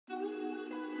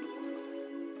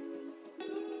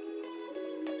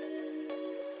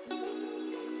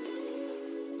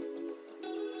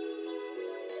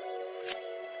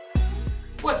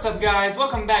What's up guys,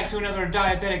 welcome back to another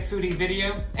Diabetic Foodie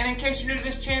video, and in case you're new to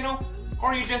this channel,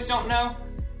 or you just don't know,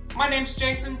 my name's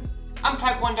Jason, I'm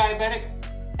type 1 diabetic,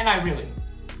 and I really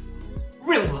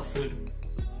love food.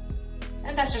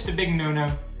 And that's just a big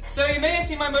no-no. So you may have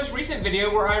seen my most recent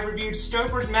video where I reviewed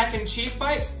Stouffer's mac and cheese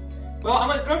bites. Well, I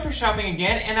went grocery shopping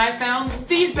again, and I found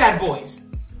these bad boys.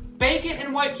 Bacon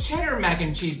and white cheddar mac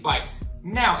and cheese bites.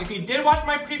 Now, if you did watch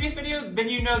my previous video, then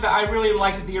you know that I really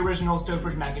liked the original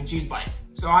Stouffer's mac and cheese bites.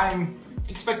 So I'm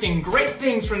expecting great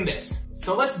things from this.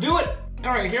 So let's do it!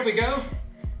 Alright, here we go.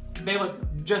 They look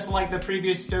just like the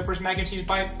previous Stouffer's mac and cheese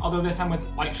bites, although this time with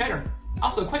white cheddar.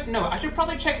 Also, quick note, I should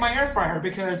probably check my air fryer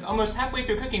because almost halfway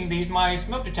through cooking these, my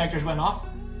smoke detectors went off.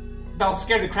 About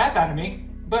scared the crap out of me,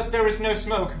 but there was no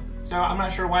smoke, so I'm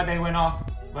not sure why they went off,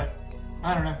 but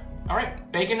I don't know.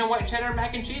 Alright, bacon and white cheddar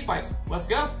mac and cheese bites. Let's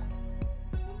go!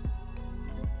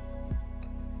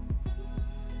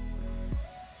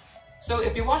 So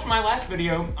if you watched my last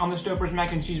video on the Stouffer's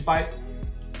mac and cheese bites,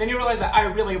 then you realize that I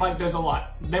really liked those a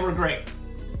lot. They were great.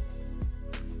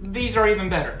 These are even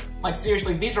better. Like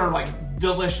seriously, these are like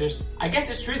delicious. I guess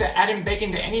it's true that adding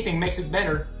bacon to anything makes it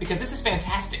better because this is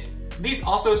fantastic. These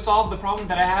also solve the problem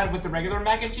that I had with the regular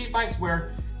mac and cheese bites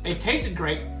where they tasted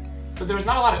great, but there was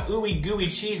not a lot of ooey gooey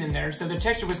cheese in there, so the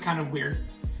texture was kind of weird.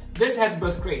 This has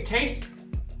both great taste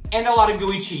and a lot of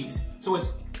gooey cheese, so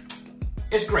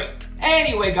it's great.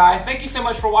 Anyway guys, thank you so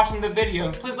much for watching the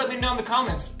video. Please let me know in the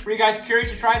comments. Were you guys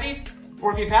curious to try these?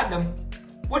 Or if you've had them,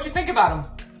 what you think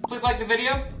about them? Please like the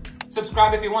video,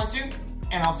 subscribe if you want to,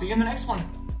 and I'll see you in the next one.